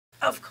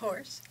Of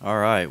course. All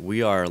right,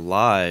 we are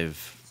live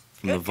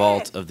from the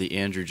vault of the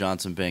Andrew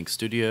Johnson Bank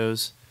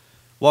Studios.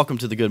 Welcome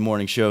to the Good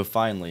Morning Show,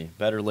 finally.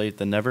 Better late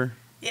than never?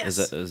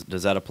 Yes.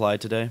 Does that apply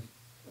today?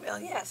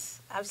 Well,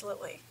 yes,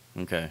 absolutely.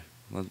 Okay,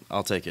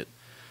 I'll take it.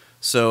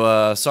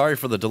 So, sorry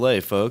for the delay,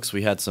 folks.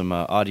 We had some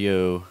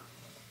audio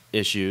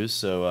issues,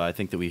 so I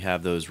think that we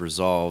have those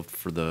resolved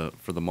for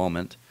the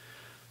moment.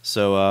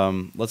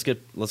 So let's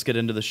get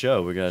into the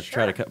show. We're gonna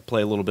try to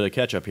play a little bit of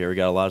catch up here. We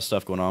got a lot of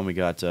stuff going on. We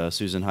got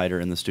Susan Hyder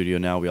in the studio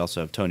now. We also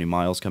have Tony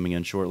Miles coming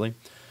in shortly.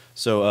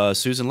 So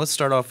Susan, let's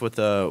start off with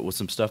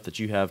some stuff that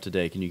you have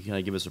today. Can you kind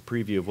of give us a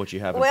preview of what you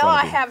have in front of you?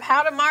 Well, I have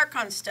how to mark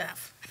on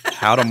stuff.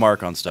 How to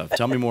mark on stuff.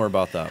 Tell me more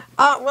about that.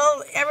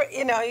 Well,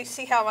 you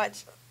see how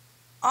much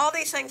all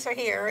these things are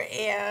here,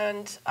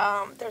 and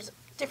there's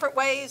different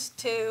ways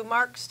to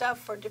mark stuff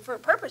for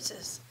different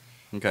purposes.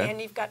 Okay.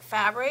 And you've got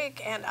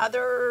fabric and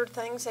other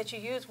things that you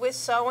use with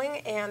sewing,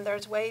 and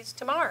there's ways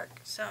to mark.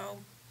 So.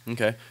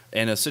 Okay.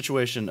 And a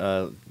situation,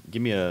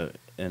 give me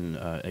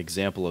an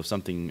example of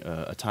something,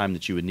 a time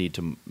that you would need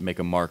to make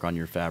a mark on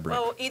your fabric.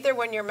 Well, either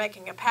when you're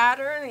making a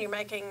pattern, you're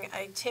making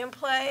a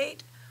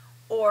template,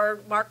 or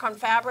mark on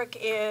fabric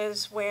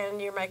is when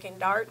you're making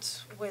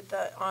darts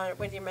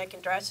when you're making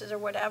dresses or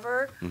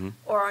whatever,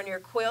 or on your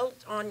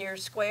quilt, on your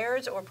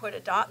squares, or put a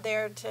dot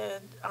there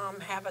to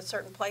have a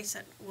certain place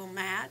that will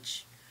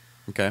match.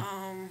 Okay.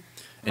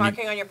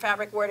 Marking on your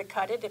fabric where to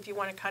cut it if you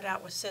want to cut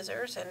out with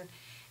scissors,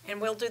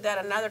 and we'll do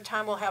that another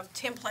time. We'll have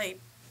template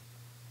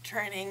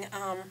training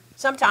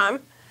sometime,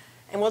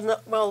 and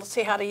we'll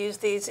see how to use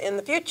these in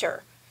the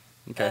future.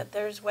 Okay.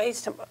 There's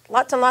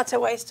lots and lots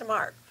of ways to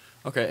mark.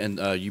 Okay, and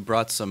you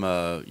brought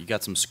you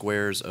got some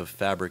squares of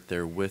fabric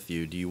there with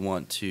you. Do you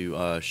want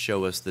to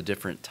show us the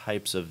different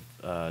types of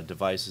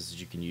devices that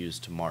you can use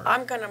to mark?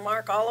 I'm going to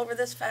mark all over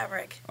this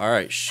fabric. All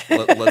right,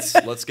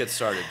 let's get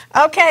started.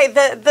 Okay,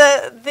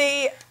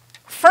 the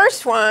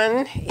first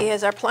one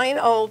is our plain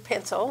old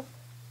pencil,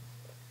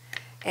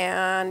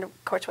 and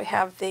of course we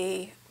have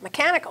the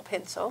mechanical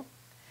pencil,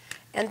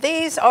 and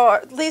these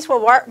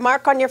will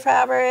mark on your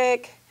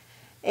fabric,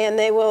 and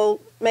they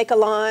will make a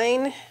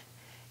line.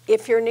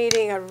 If you're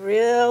needing a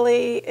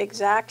really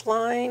exact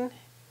line,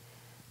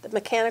 the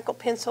mechanical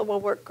pencil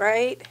will work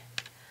great.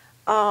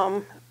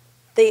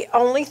 The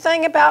only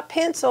thing about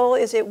pencil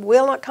is it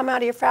will not come out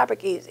of your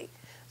fabric easy.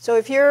 So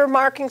if you're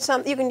marking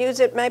something, you can use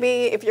it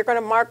maybe if you're going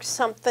to mark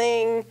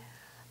something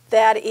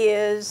that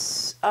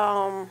is,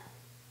 you're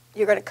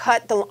going to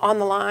cut on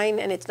the line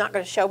and it's not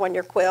going to show on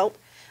your quilt.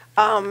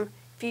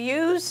 If you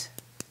use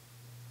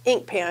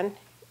ink pen,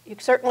 you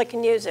certainly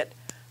can use it.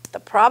 The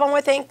problem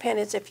with ink pen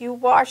is if you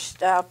wash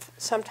stuff,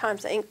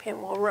 sometimes the ink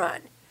pen will run.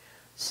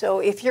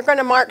 So if you're going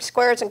to mark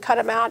squares and cut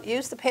them out,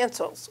 use the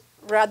pencils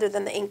rather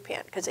than the ink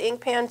pen. Because the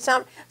ink pen,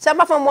 some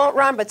of them won't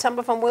run, but some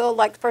of them will.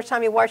 Like the first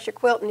time you wash your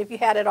quilt, and if you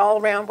had it all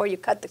around where you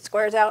cut the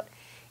squares out,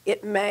 you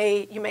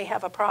may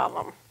have a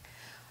problem.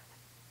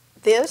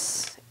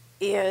 This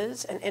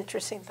is an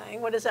interesting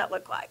thing. What does that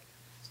look like?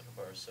 It's like a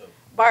bar of soap.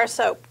 Bar of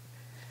soap.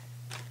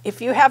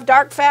 If you have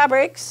dark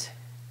fabrics,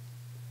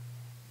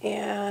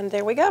 and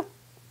there we go.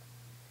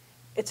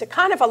 It's a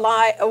kind of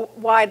a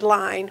wide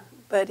line,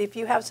 but if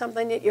you have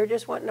something that you're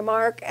just wanting to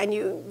mark and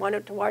you want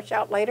it to wash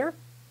out later,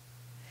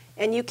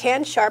 and you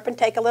can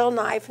take a little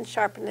knife and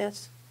sharpen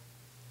this.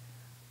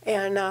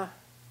 And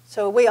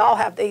so we all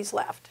have these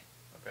left.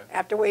 Okay.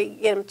 After we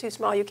get them too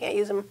small, you can't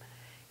use them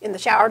in the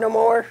shower no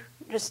more.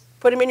 Just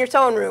put them in your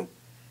sewing room.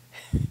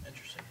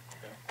 Interesting.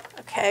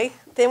 Okay,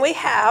 then we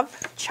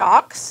have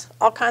chalks,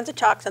 all kinds of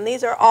chalks, and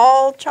these are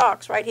all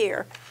chalks right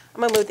here. I'm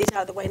going to move these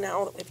out of the way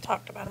now that we've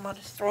talked about them. I'll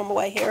just throw them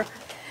away here.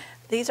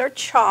 These are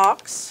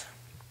chalks,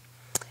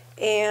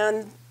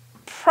 and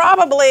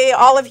probably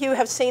all of you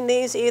have seen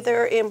these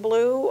either in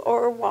blue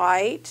or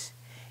white.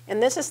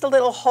 And this is the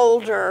little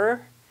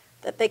holder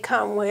that they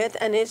come with,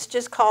 and it's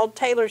just called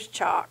tailor's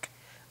chalk.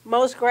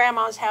 Most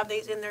grandmas have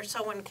these in their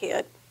sewing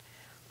kit,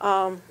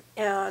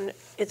 and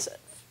it's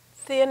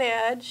thin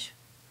edge,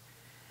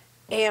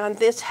 and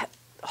this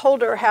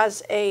holder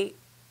has a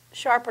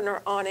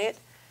sharpener on it.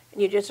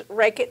 And you just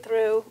rake it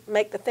through,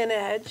 make the thin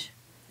edge.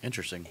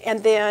 Interesting.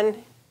 And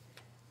then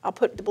I'll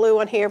put the blue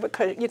on here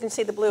because you can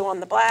see the blue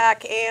on the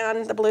black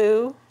and the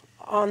blue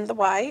on the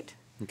white.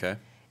 Okay.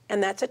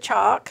 And that's a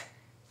chalk.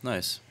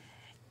 Nice.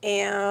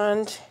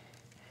 And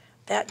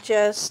that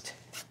just,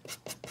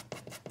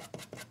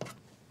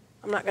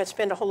 I'm not going to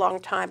spend a whole long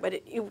time,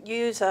 but you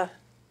use a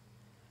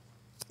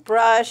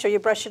brush or you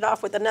brush it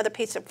off with another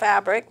piece of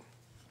fabric.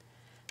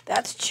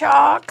 That's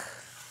chalk.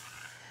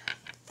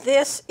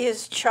 This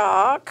is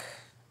chalk,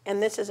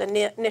 and this is a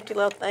nifty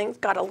little thing. It's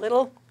got a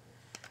little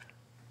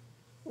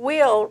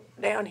wheel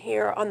down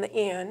here on the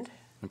end.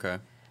 Okay.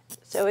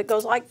 So it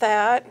goes like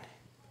that,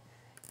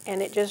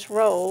 and it just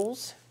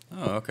rolls.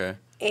 Oh, okay.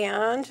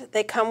 And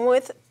they come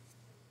with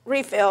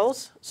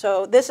refills.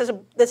 So this is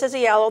a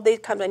yellow. These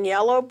come in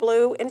yellow,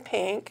 blue, and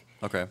pink.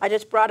 Okay. I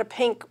just brought a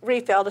pink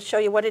refill to show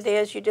you what it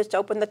is. You just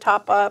open the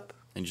top up.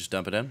 And you just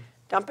dump it in?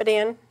 Dump it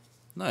in.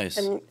 Nice.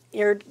 And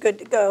you're good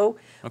to go.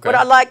 Okay. What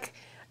I like,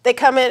 They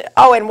come in,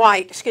 oh, in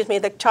white, excuse me,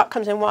 the chalk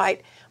comes in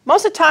white.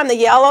 Most of the time the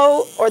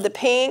yellow or the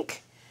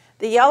pink,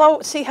 the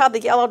yellow, see how the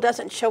yellow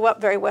doesn't show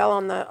up very well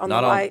on the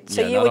white?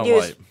 So you would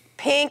use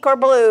pink or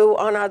blue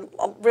on a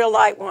real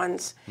light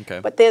ones. Okay.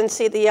 But then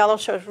see the yellow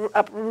shows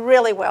up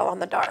really well on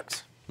the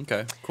darks.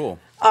 Okay, cool.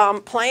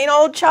 Plain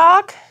old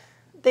chalk,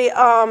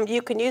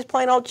 you can use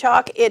plain old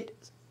chalk. It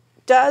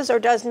does or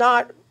does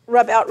not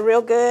rub out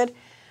real good.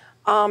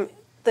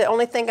 The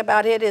only thing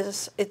about it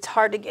is it's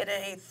hard to get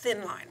a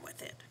thin line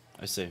with it.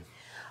 I see.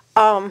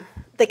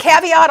 The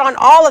caveat on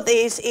all of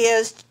these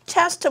is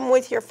test them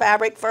with your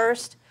fabric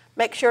first.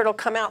 Make sure it'll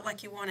come out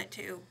like you want it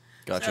to.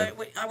 Gotcha.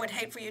 So I would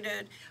hate for you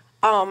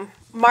to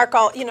mark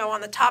all,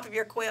 on the top of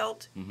your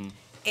quilt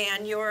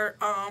and your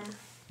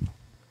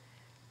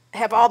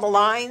have all the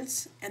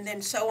lines and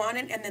then sew on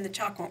it and then the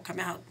chalk won't come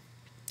out.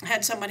 I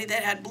had somebody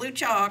that had blue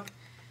chalk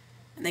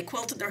and they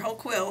quilted their whole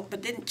quilt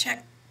but didn't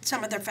check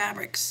some of their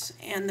fabrics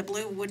and the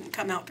blue wouldn't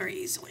come out very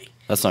easily.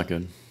 That's not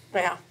good.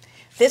 Yeah.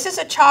 This is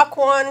a chalk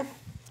one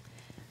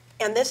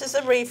and this is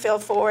a refill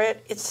for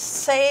it. It's the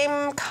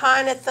same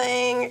kind of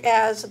thing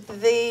as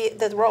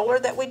the roller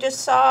that we just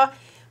saw,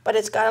 but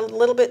it's got a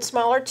little bit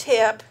smaller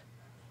tip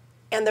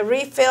and the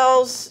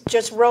refills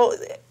just roll,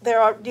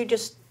 you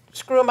just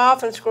screw them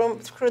off and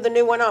screw the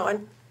new one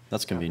on.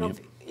 That's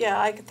convenient.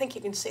 I think you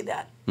can see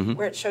that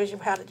where it shows you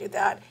how to do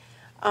that.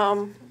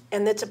 And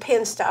it's a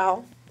pin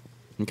style.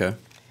 Okay.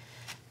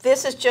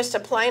 This is just a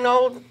plain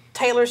old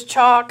tailor's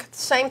chalk.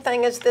 Same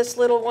thing as this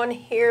little one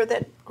here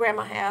that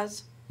Grandma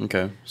has.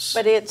 Okay.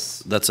 But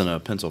that's in a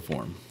pencil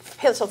form.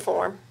 Pencil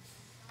form.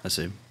 I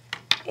see.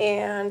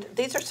 And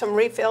these are some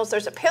refills.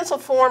 There's a pencil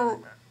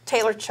form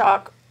tailor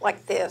chalk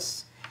like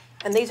this.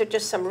 And these are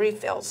just some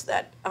refills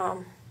that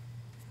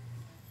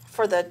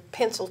for the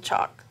pencil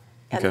chalk.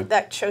 And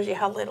that shows you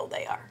how little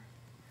they are.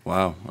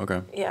 Wow,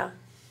 okay. Yeah.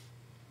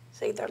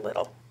 See, they're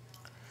little.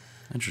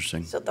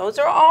 Interesting. So those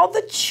are all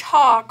the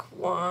chalk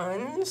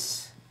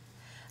ones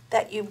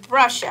that you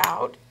brush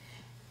out.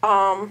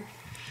 And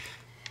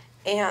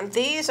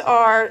these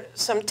are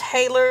some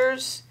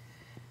tailor's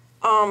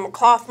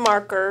cloth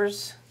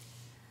markers.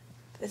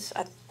 This,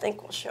 I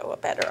think, will show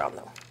up better on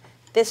them.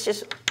 This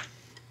just,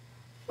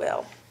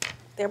 well,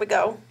 there we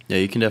go. Yeah,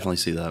 you can definitely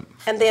see that.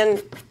 And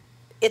then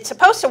it's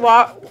supposed to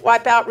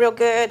wipe out real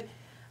good,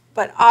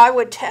 but I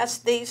would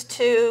test these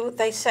two.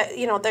 They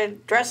say, they're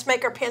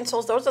dressmaker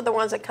pencils. Those are the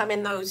ones that come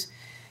in those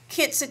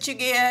kits that you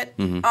get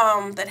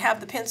that have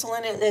the pencil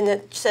in it, and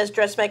it says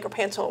dressmaker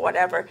pencil or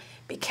whatever.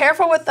 Be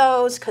careful with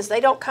those because they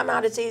don't come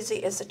out as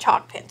easy as the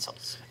chalk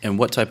pencils. And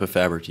what type of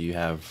fabric do you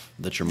have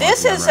that you're marking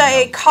This is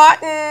right a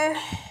cotton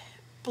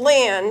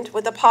blend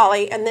with a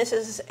poly, and this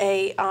is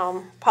a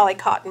poly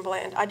cotton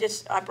blend.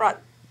 I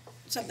brought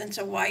something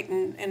so white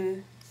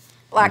and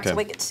black so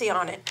we could see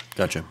on it.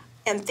 Gotcha.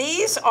 And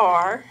these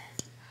are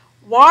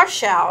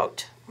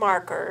washout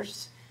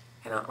markers.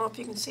 And I don't know if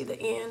you can see the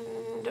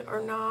end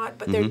or not,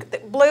 but they're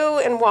blue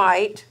and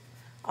white.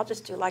 I'll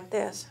just do like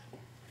this.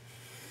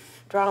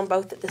 Draw them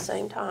both at the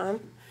same time.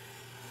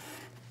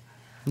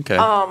 Okay.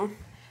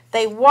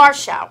 They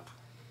wash out.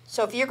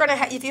 So if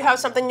if you have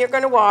something you're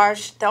gonna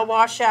wash, they'll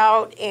wash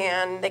out,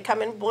 and they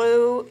come in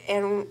blue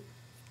and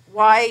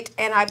white,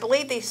 and I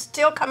believe they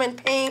still come in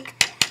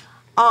pink.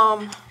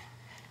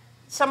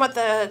 Some of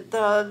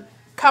the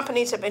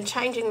companies have been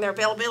changing their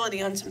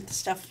availability on some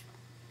stuff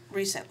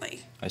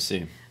recently. I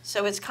see.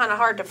 So it's kind of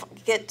hard to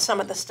get some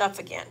of the stuff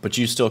again. But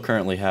you still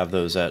currently have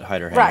those at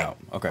Hyderhangout. Right.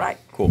 Okay. Right.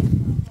 Cool.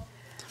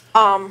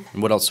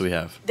 And what else do we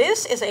have?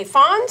 This is a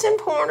Fons and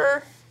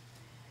Porter.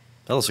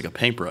 That looks like a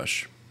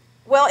paintbrush.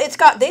 Well,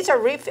 these are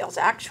refills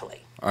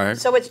actually. All right.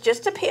 So it's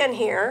just a pin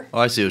here. Oh,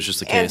 I see. It was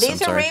just a case. And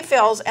these are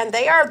refills, and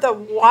they are the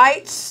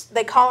whites.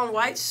 They call them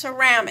white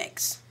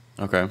ceramics.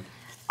 Okay.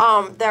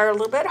 They're a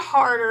little bit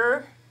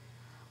harder.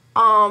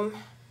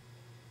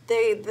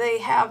 They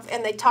have,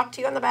 and they talk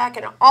to you on the back,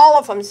 and all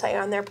of them say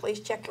on there, please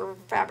check your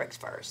fabrics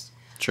first.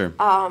 Sure.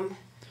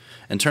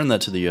 And turn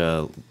that to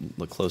the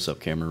close-up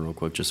camera real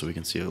quick, just so we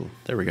can see.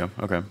 There we go.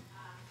 Okay.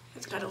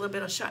 It's got a little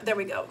bit of shine. There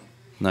we go.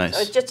 Nice.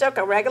 So it's just like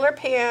a regular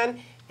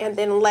pen, and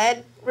then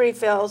lead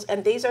refills,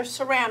 and these are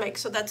ceramic,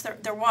 so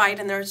they're white,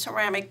 and they're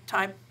ceramic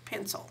type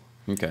pencil.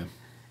 Okay.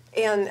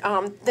 And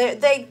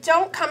they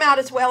don't come out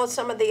as well as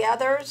some of the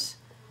others.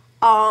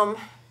 I'm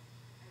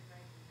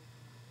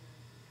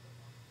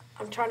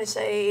trying to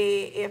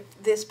say if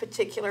this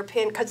particular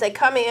pen, because they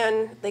come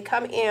in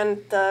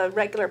the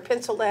regular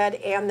pencil lead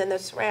and then the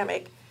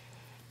ceramic,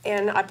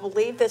 and I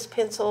believe this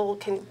pencil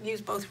can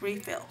use both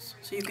refills,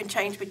 so you can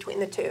change between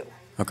the two.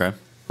 Okay.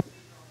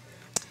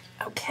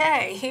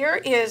 Okay, here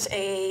is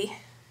a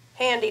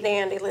handy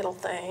dandy little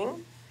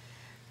thing.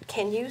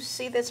 Can you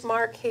see this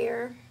mark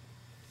here?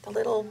 The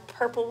little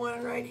purple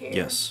one right here?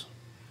 Yes.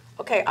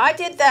 Okay, I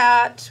did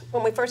that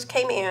when we first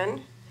came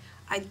in.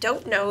 I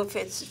don't know if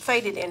it's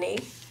faded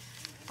any,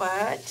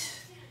 but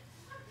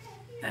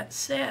that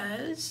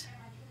says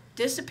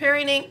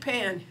disappearing ink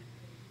pen.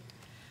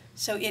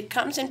 So it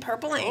comes in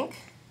purple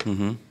ink,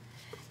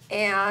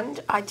 And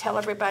I tell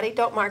everybody,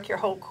 don't mark your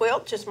whole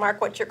quilt, just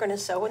mark what you're going to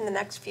sew in the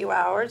next few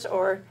hours.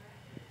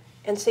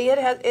 And see,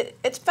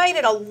 it's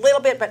faded a little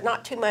bit, but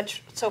not too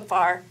much so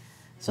far.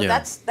 So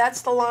Yeah.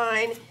 that's the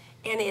line,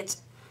 and it's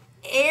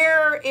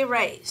air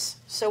erase.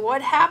 So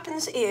what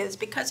happens is,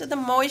 because of the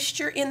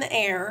moisture in the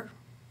air,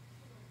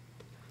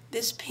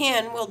 this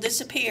pen will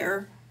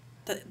disappear,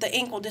 the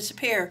ink will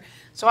disappear.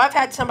 So I've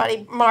had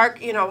somebody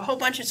mark, a whole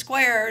bunch of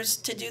squares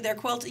to do their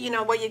quilt,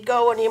 where you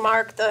go and you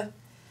mark the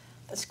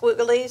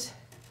squigglies.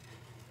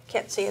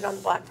 Can't see it on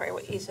the black very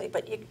easily,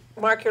 but you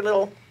mark your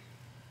little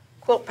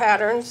quilt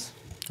patterns.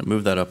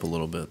 Move that up a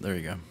little bit. There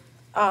you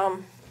go.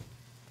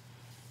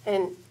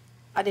 And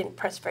I didn't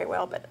press very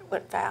well, but it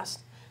went fast.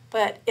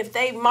 But if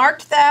they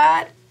marked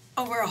that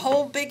over a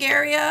whole big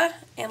area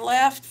and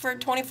left for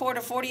 24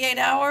 to 48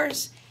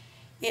 hours,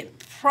 it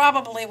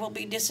probably will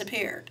be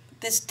disappeared.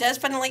 This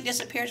definitely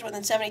disappears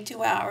within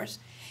 72 hours.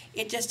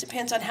 It just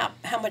depends on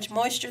how much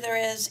moisture there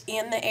is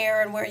in the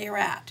air and where you're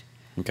at.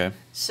 Okay.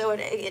 So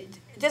it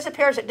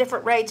disappears at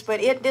different rates, but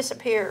it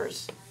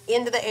disappears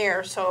into the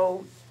air.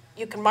 So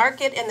you can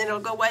mark it, and then it'll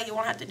go away. You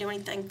won't have to do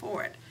anything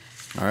for it.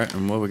 All right,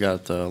 and what we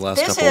got the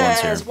last couple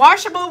ones here? This is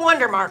washable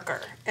Wonder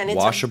Marker. And it's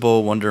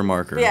washable Wonder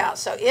Marker. Yeah,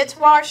 so it's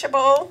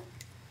washable,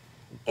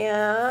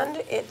 and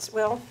it's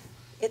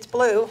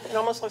blue. It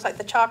almost looks like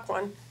the chalk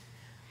one,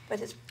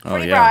 but it's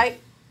pretty bright.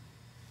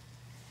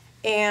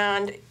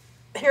 And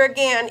here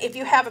again, if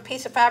you have a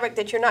piece of fabric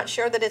that you're not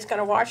sure that it's going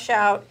to wash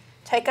out,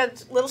 take a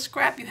little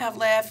scrap you have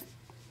left,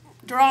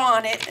 draw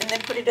on it, and then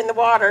put it in the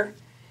water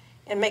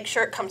and make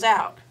sure it comes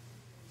out.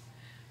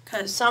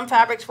 Because some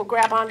fabrics will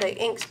grab onto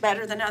inks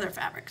better than other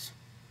fabrics.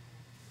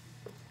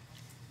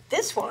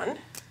 This one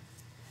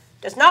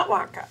does not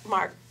wash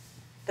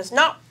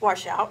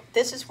out.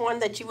 This is one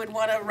that you would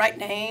want to write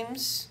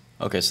names.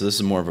 Okay, so this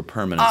is more of a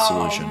permanent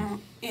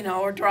solution.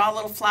 Or draw a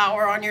little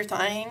flower on your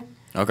thing.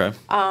 Okay.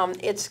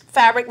 It's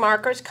fabric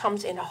markers,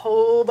 comes in a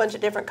whole bunch of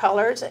different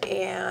colors,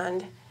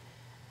 and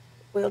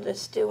we'll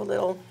just do a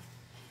little.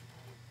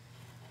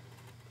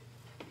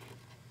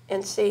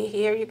 And see,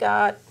 here you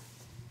got,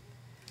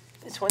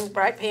 this one's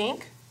bright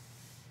pink,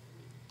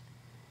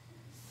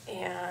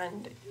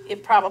 and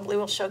it probably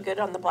will show good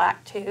on the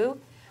black too,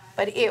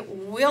 but it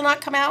will not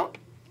come out.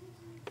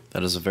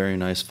 That is a very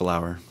nice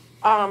flower.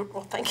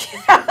 Well, thank you.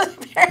 That was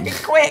very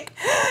quick.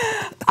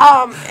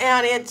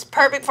 And it's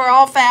perfect for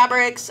all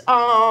fabrics.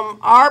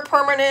 Are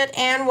permanent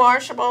and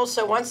washable,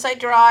 so once they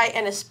dry,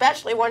 and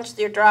especially once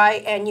they're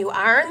dry and you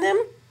iron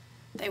them,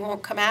 they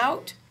won't come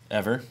out.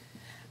 Ever?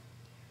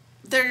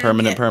 They're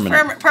permanent.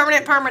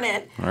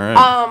 Permanent. All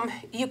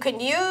right. You can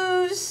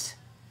use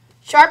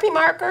Sharpie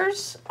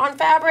markers on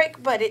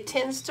fabric, but it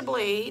tends to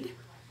bleed.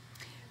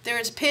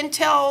 There's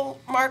Pentel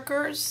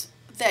markers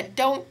that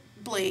don't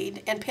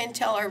bleed, and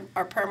Pentel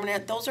are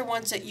permanent. Those are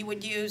ones that you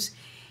would use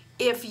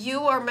if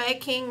you are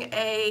making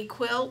a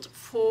quilt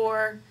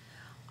for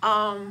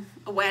a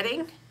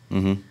wedding.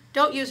 Mm-hmm.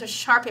 Don't use a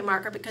Sharpie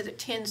marker because it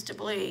tends to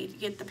bleed. You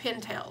get the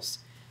Pentels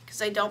because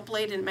they don't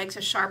bleed and it makes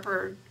a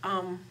sharper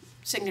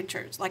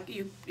signatures. Like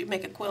you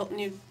make a quilt and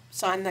you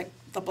sign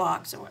the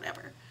blocks or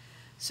whatever.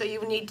 So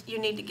you need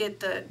to get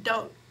the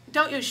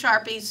don't use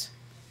Sharpies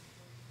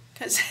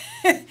because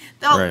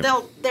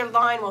their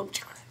line will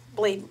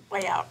bleed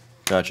way out.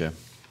 Gotcha.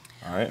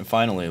 All right, and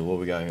finally, what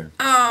we got here?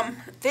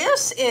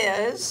 This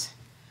is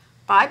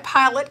by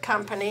Pilot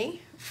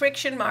Company,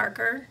 friction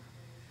marker.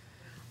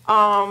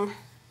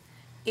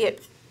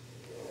 It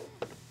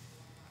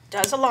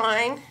does a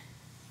line,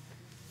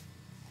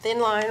 thin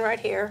line right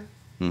here.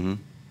 Mm-hmm.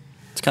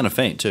 It's kind of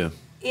faint, too.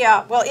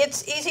 Yeah, well,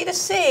 it's easy to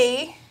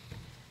see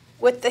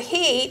with the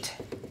heat,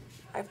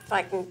 if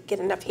I can get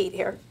enough heat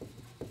here.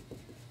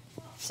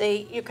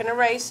 See, you can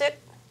erase it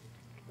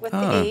with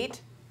the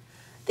heat.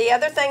 The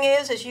other thing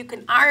is you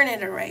can iron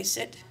and erase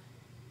it.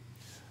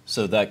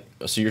 So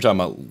you're talking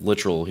about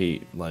literal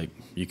heat, like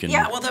you can.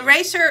 Yeah, well,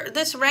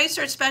 this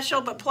eraser is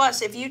special, but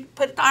plus if you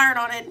put the iron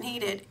on it and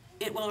heat it,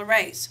 it will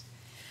erase.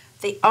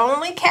 The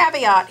only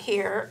caveat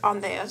here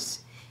on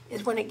this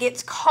is when it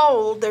gets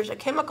cold, there's a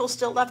chemical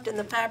still left in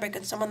the fabric,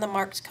 and some of the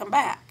marks come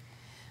back.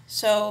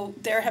 So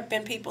there have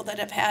been people that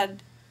have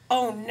had,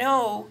 oh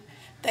no,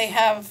 they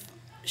have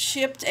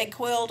shipped a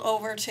quilt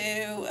over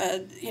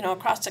to,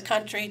 across the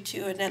country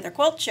to another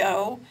quilt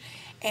show,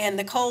 and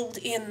the cold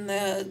in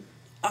the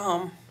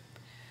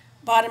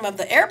bottom of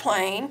the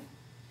airplane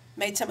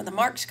made some of the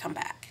marks come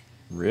back.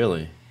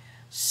 Really?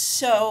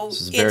 So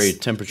this is very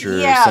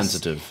temperature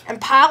sensitive.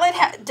 And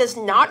Pilot does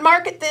not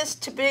market this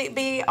to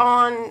be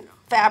on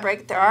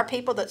fabric. There are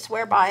people that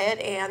swear by it,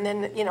 and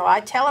then I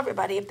tell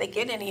everybody if they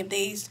get any of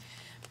these,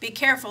 be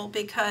careful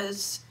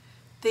because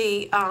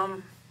the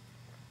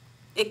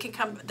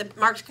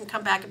marks can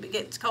come back if it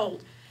gets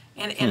cold.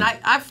 And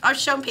I've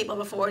shown people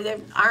before, they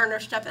iron their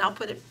stuff, and I'll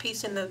put a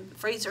piece in the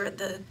freezer at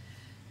the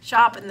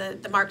shop, and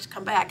the marks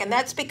come back. And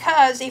that's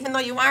because even though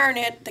you iron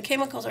it, the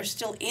chemicals are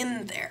still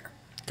in there.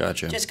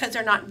 Gotcha. Just because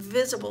they're not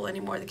visible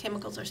anymore, the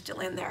chemicals are still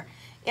in there.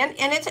 And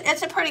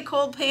it's a pretty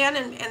cool pen,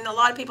 and a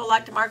lot of people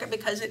like to mark it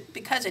because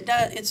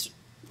it's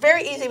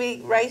very easy to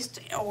be raced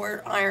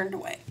or ironed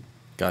away.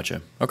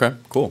 Gotcha. Okay,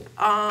 cool.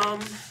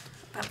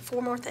 About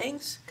 4 more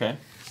things. Okay.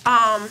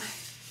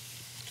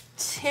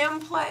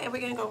 Template, we're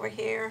going to go over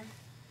here.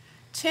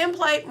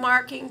 Template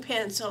marking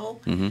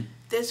pencil. Mm-hmm.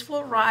 This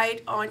will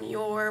write on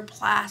your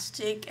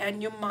plastic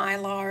and your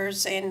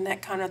Mylars and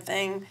that kind of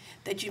thing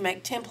that you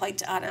make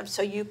templates out of.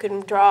 So you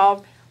can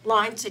draw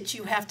lines that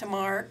you have to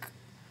mark,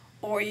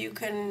 or you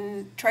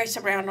can trace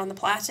around on the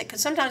plastic.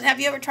 Because sometimes, have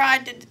you ever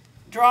tried to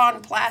draw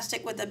on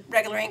plastic with a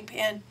regular ink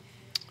pen?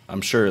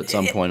 I'm sure at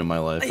some point in my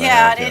life.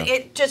 Yeah,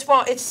 it just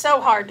won't. It's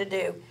so hard to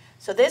do.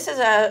 So this is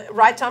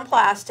writes on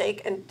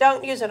plastic, and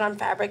don't use it on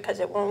fabric because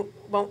it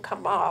won't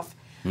come off.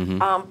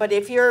 Mm-hmm. But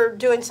if you're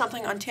doing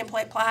something on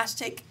template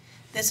plastic,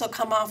 this will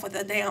come off with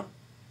a damp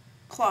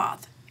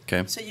cloth.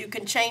 Okay. So you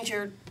can change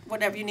your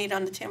whatever you need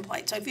on the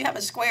template. So if you have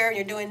a square and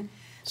you're doing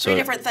So- 3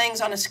 different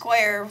things on a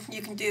square,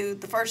 you can do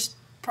the first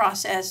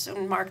process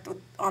and mark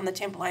on the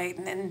template,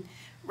 and then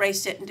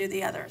erase it and do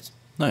the others.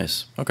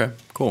 Nice. Okay,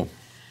 cool.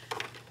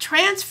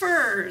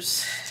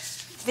 Transfers.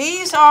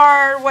 These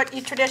are what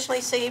you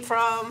traditionally see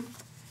from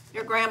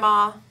your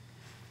grandma,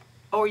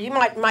 or you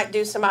might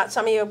do some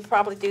of you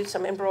probably do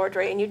some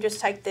embroidery, and you just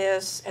take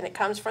this, and it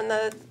comes from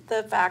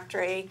the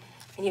factory,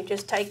 and you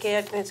just take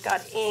it, and it's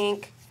got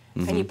ink,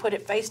 and you put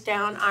it face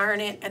down,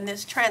 iron it, and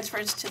this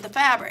transfers to the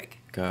fabric.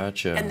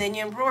 Gotcha. And then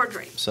you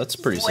embroidery. So that's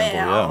pretty simple,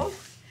 yeah.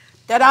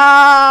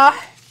 Ta-da!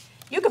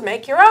 You can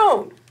make your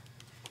own.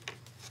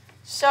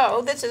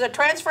 So this is a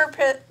transfer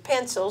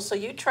pencil, so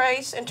you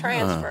trace and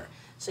transfer.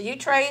 So you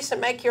trace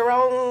and make your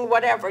own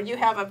whatever. You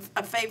have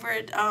a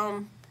favorite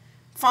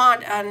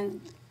font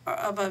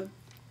of a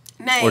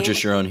name. Or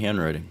just your own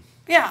handwriting.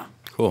 Yeah.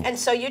 Cool. And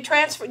so you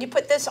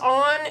put this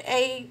on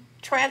a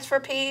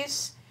transfer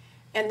piece,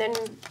 and then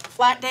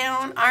flat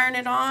down, iron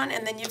it on,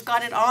 and then you've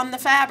got it on the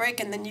fabric,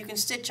 and then you can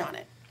stitch on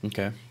it.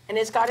 Okay. And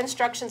it's got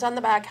instructions on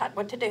the back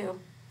what to do.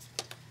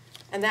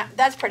 And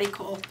that's pretty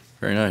cool.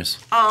 Very nice.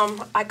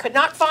 I could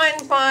not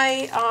find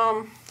my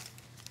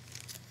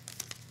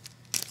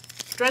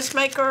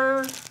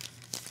dressmaker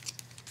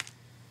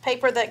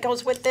paper that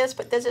goes with this,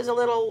 but this is a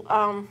little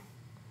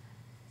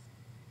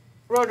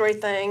rotary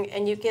thing,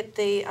 and you get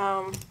the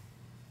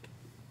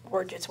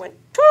word just went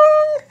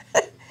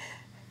toong.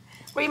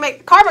 Where you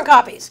make carbon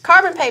copies,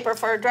 carbon paper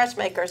for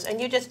dressmakers, and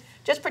you just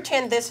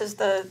pretend this is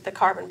the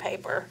carbon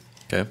paper.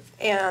 Okay.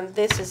 And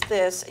this is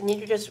this, and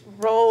you just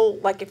roll,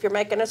 like if you're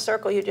making a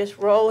circle, you just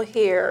roll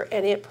here,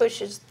 and it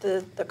pushes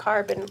the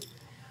carbon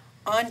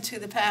onto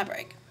the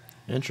fabric.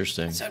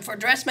 Interesting. So for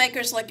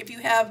dressmakers, like if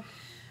you have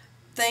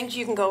things,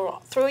 you can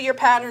go through your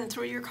pattern,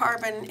 through your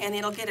carbon, and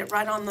it'll get it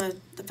right on the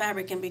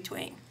fabric in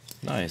between.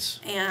 Nice.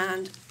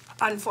 And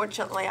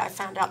unfortunately, I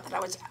found out that I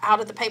was out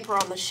of the paper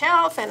on the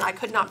shelf, and I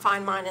could not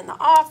find mine in the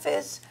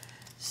office,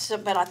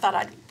 but I thought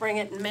I'd bring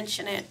it and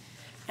mention it.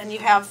 And you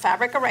have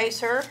fabric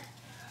eraser,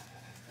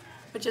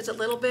 which is a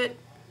little bit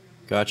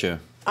Gotcha.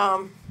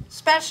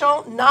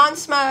 special.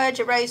 Non-smudge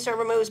eraser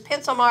removes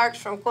pencil marks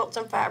from quilts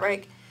and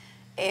fabric.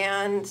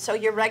 And so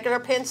your regular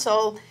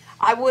pencil,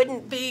 I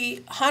wouldn't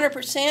be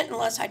 100%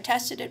 unless I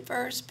tested it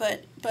first,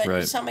 but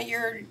Right. some of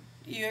your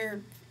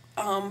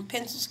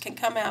pencils can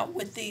come out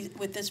with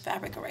this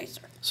fabric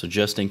eraser. So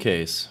just in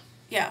case,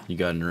 Yeah, you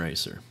got an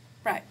eraser.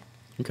 right.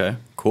 Okay,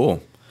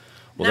 cool.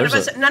 Well,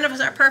 None of us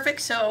are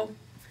perfect, so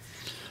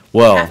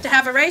well, we have to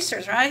have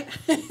erasers, right?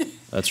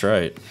 that's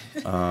right.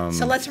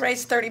 So let's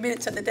erase 30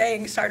 minutes of the day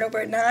and start over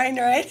at 9,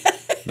 right?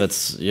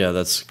 That's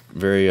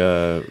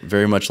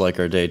very much like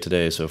our day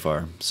today so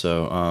far.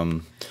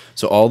 So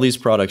so all these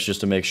products,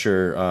 just to make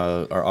sure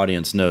our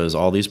audience knows,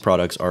 all these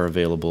products are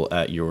available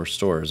at your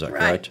store. Is that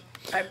correct?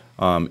 Right.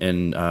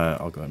 And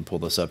I'll go ahead and pull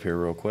this up here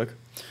real quick.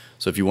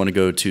 So if you want to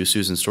go to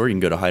Susan's store, you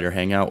can go to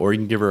Hyderhangout, or you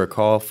can give her a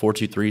call,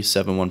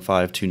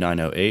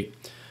 423-715-2908.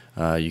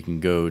 You can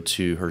go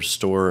to her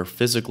store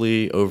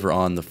physically over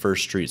on the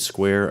First Street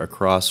Square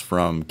across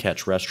from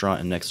Catch Restaurant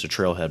and next to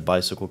Trailhead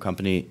Bicycle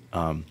Company,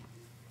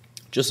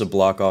 just a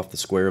block off the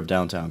square of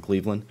downtown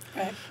Cleveland.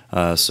 Right.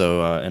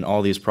 And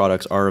all these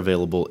products are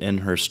available in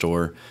her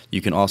store.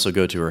 You can also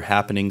go to her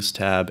Happenings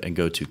tab and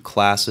go to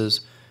Classes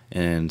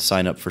and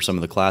sign up for some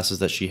of the classes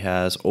that she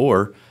has,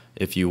 or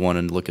if you want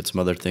to look at some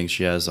other things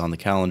she has on the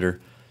calendar,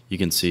 you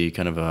can see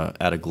kind of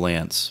at a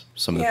glance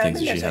some of the things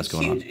that she has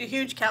going on. A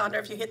huge calendar.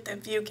 If you hit the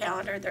view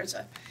calendar,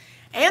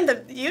 and the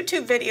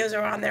YouTube videos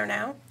are on there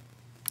now.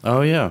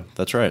 Oh yeah,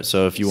 that's right.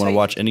 So if you want to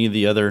watch any of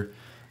the other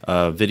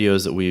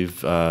videos that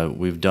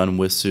we've done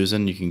with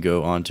Susan, you can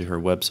go onto her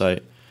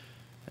website.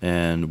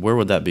 And where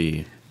would that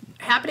be?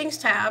 Happenings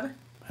tab.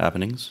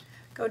 Happenings.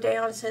 Go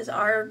down. It says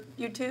our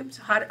YouTube,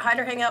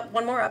 Hyder Hangout,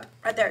 one more up,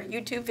 right there,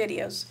 YouTube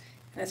videos.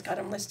 And it's got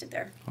them listed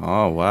there.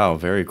 Oh, wow.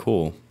 Very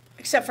cool.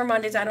 Except for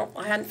Mondays. I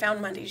hadn't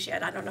found Mondays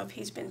yet. I don't know if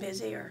he's been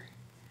busy or...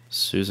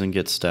 Susan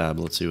Gets Stabbed.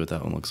 Let's see what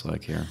that one looks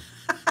like here.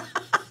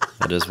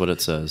 That is what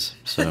it says.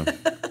 So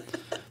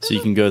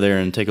you can go there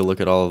and take a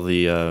look at all of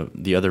the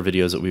other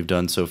videos that we've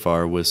done so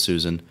far with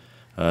Susan.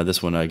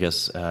 This one, I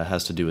guess,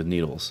 has to do with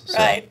needles. So.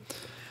 Right.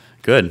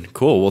 Good,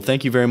 cool. Well,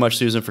 thank you very much,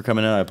 Susan, for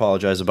coming in. I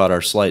apologize about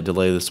our slight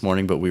delay this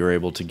morning, but we were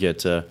able to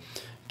get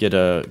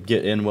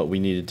in what we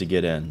needed to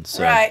get in.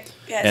 So. Right,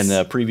 yes. And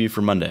the preview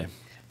for Monday.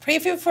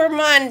 Preview for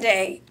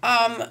Monday.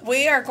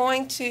 We are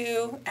going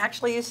to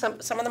actually use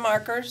some of the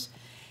markers,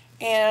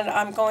 and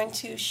I'm going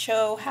to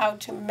show how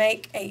to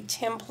make a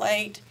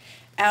template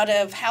out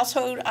of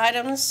household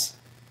items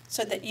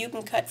so that you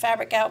can cut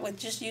fabric out with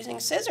just using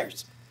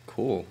scissors.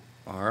 Cool.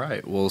 All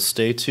right. Well,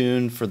 stay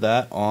tuned for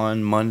that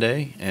on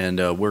Monday, and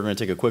we're going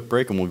to take a quick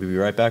break, and we'll be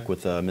right back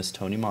with Miss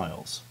Tony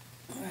Miles.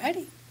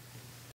 Alrighty.